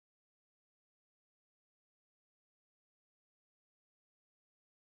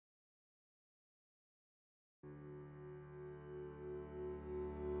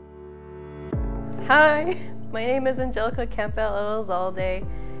Hi, my name is Angelica Campbell Elizalde,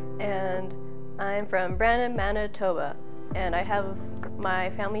 and I'm from Brandon, Manitoba. And I have my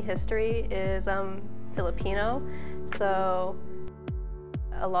family history is Filipino, so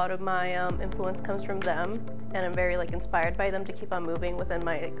a lot of my influence comes from them, and I'm very inspired by them to keep on moving within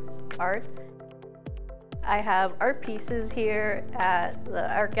my art. I have art pieces here at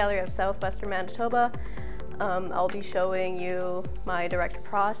the Art Gallery of Southwestern Manitoba. I'll be showing you my direct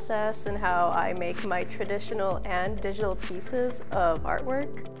process and how I make my traditional and digital pieces of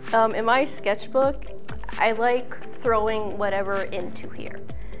artwork. In my sketchbook, I like throwing whatever into here.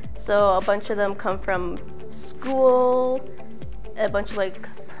 So a bunch of them come from school, a bunch of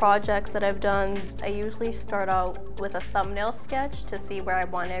projects that I've done. I usually start out with a thumbnail sketch to see where I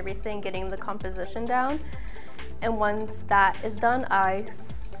want everything, getting the composition down. And once that is done, I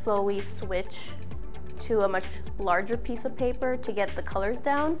slowly switch to a much larger piece of paper to get the colors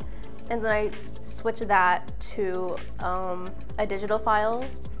down. And then I switch that to a digital file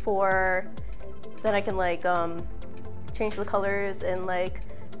then I can change the colors in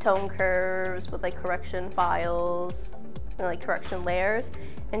tone curves with correction files and correction layers,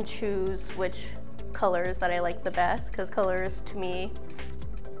 and choose which colors that I like the best, because colors to me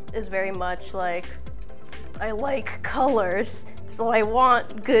is very much I like colors, so I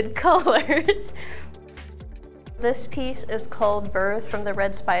want good colors. This piece is called Birth from the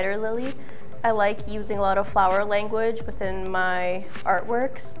Red Spider Lily. I like using a lot of flower language within my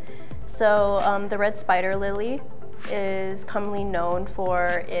artworks. So the red spider lily is commonly known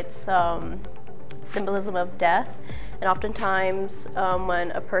for its symbolism of death. And oftentimes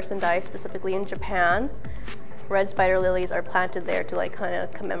when a person dies, specifically in Japan, red spider lilies are planted there to kind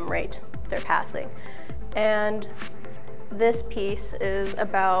of commemorate their passing. And this piece is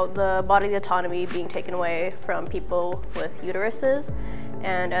about the bodily autonomy being taken away from people with uteruses.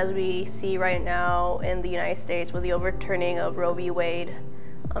 And as we see right now in the United States with the overturning of Roe v. Wade,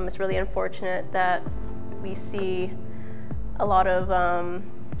 it's really unfortunate that we see a lot of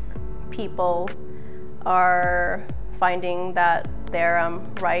people are finding that their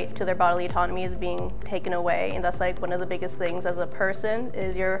right to their bodily autonomy is being taken away. And that's one of the biggest things as a person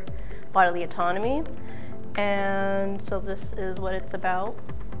is your bodily autonomy. And so this is what it's about.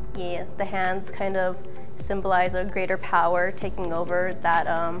 Yeah, the hands kind of symbolize a greater power taking over that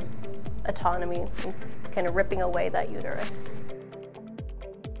autonomy and kind of ripping away that uterus.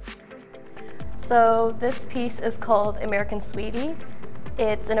 So this piece is called American Sweetie.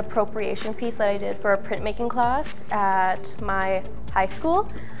 It's an appropriation piece that I did for a printmaking class at my high school.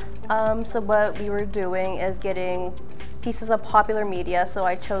 So what we were doing is getting pieces of popular media. So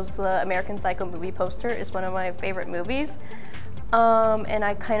I chose the American Psycho movie poster. It's one of my favorite movies. And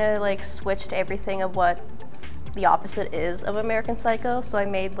I kind of switched everything of what the opposite is of American Psycho. So I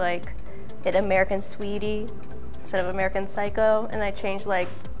made it American Sweetie instead of American Psycho, and I changed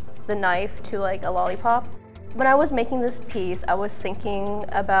the knife to a lollipop. When I was making this piece, I was thinking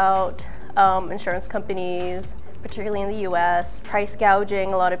about insurance companies, particularly in the US, price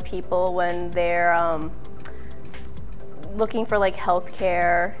gouging a lot of people when they're looking for health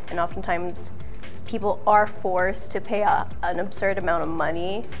care, and oftentimes people are forced to pay an absurd amount of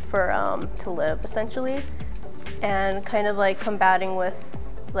money for to live, essentially, and kind of combating with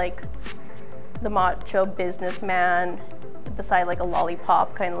the macho businessman beside a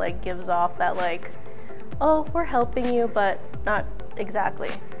lollipop kind of gives off that oh, we're helping you, but not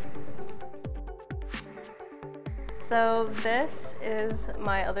exactly. So this is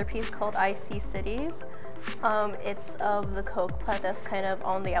my other piece called I See Cities. It's of the coke plant that's kind of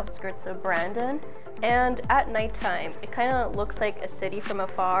on the outskirts of Brandon. And at nighttime, it kind of looks like a city from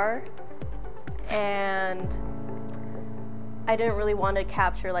afar. And I didn't really want to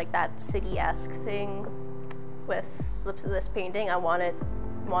capture that city-esque thing with this painting. I wanted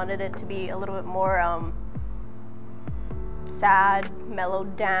it to be a little bit more sad,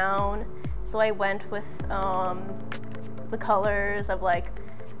 mellowed down. So I went with the colors of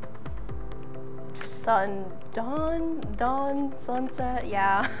dawn, sunset,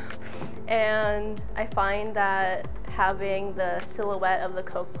 yeah. And I find that having the silhouette of the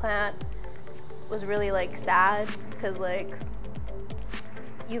coke plant was really sad, because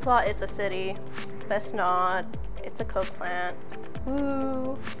you thought it's a city, but it's not. It's a coke plant.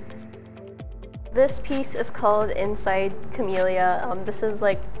 Woo! This piece is called Inside Camellia. This is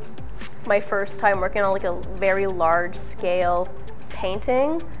my first time working on a very large scale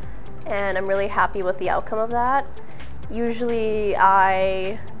painting, and I'm really happy with the outcome of that. Usually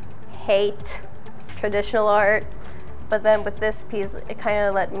I hate traditional art, but then with this piece it kind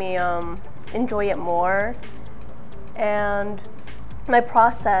of let me enjoy it more. And My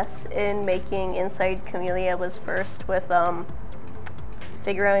process in making Inside Camellia was first with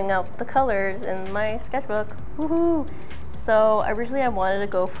figuring out the colors in my sketchbook. Woohoo! So originally I wanted to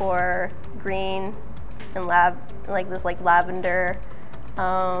go for green and lavender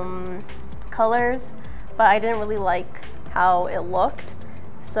colors, but I didn't really like how it looked.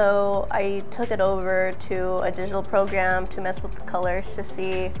 So I took it over to a digital program to mess with the colors to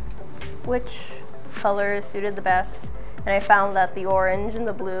see which colors suited the best. And I found that the orange and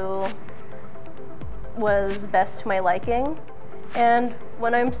the blue was best to my liking. And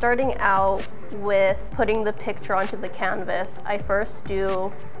when I'm starting out with putting the picture onto the canvas, I first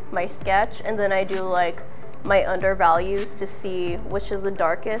do my sketch and then I do like my undervalues to see which is the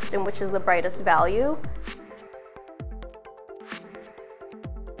darkest and which is the brightest value.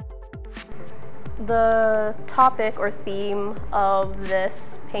 The topic or theme of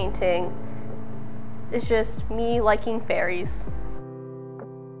this painting is just me liking fairies.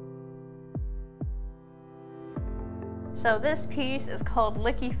 So this piece is called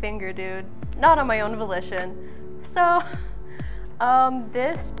Licky Finger Dude, not on my own volition. So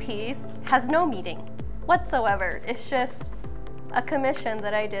this piece has no meaning whatsoever. It's just a commission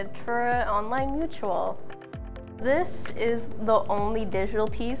that I did for an online mutual. This is the only digital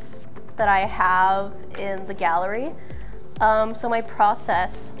piece that I have in the gallery. So my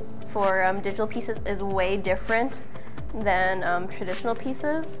process for digital pieces is way different than traditional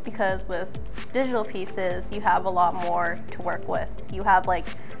pieces, because with digital pieces you have a lot more to work with. You have like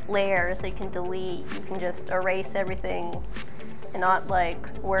layers that you can delete, you can just erase everything and not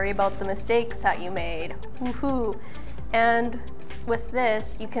like worry about the mistakes that you made. Woohoo! And with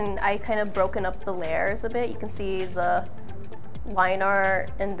this, I kind of broken up the layers a bit. You can see the line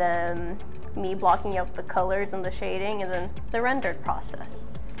art and then me blocking out the colors and the shading and then the rendered process.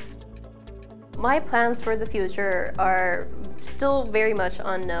 My plans for the future are still very much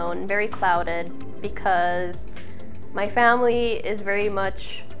unknown, very clouded, because my family is very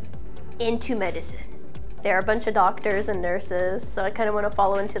much into medicine. They're a bunch of doctors and nurses, so I kind of want to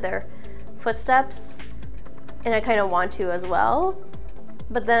follow into their footsteps, and I kind of want to as well.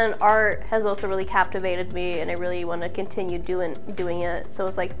 But then art has also really captivated me, and I really want to continue doing it. So I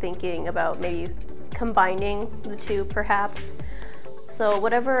was like thinking about maybe combining the two perhaps. So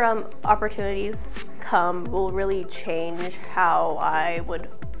whatever opportunities come will really change how I would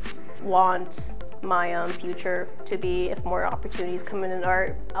want my future to be. If more opportunities come in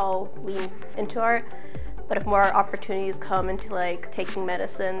art, I'll lean into art. But if more opportunities come into like taking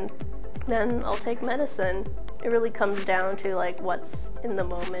medicine, then I'll take medicine. It really comes down to like what's in the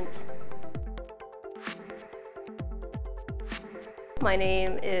moment. My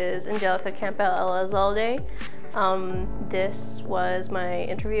name is Angelica Campbell Elizalde. This was my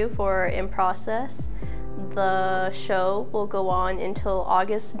interview for In Process. The show will go on until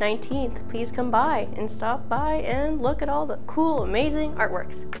August 19th. Please come by and stop by and look at all the cool, amazing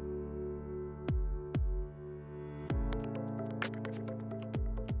artworks.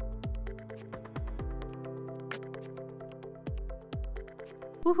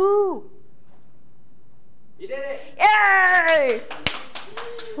 Woohoo! You did it! Yay!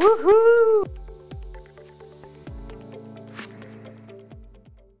 Woohoo!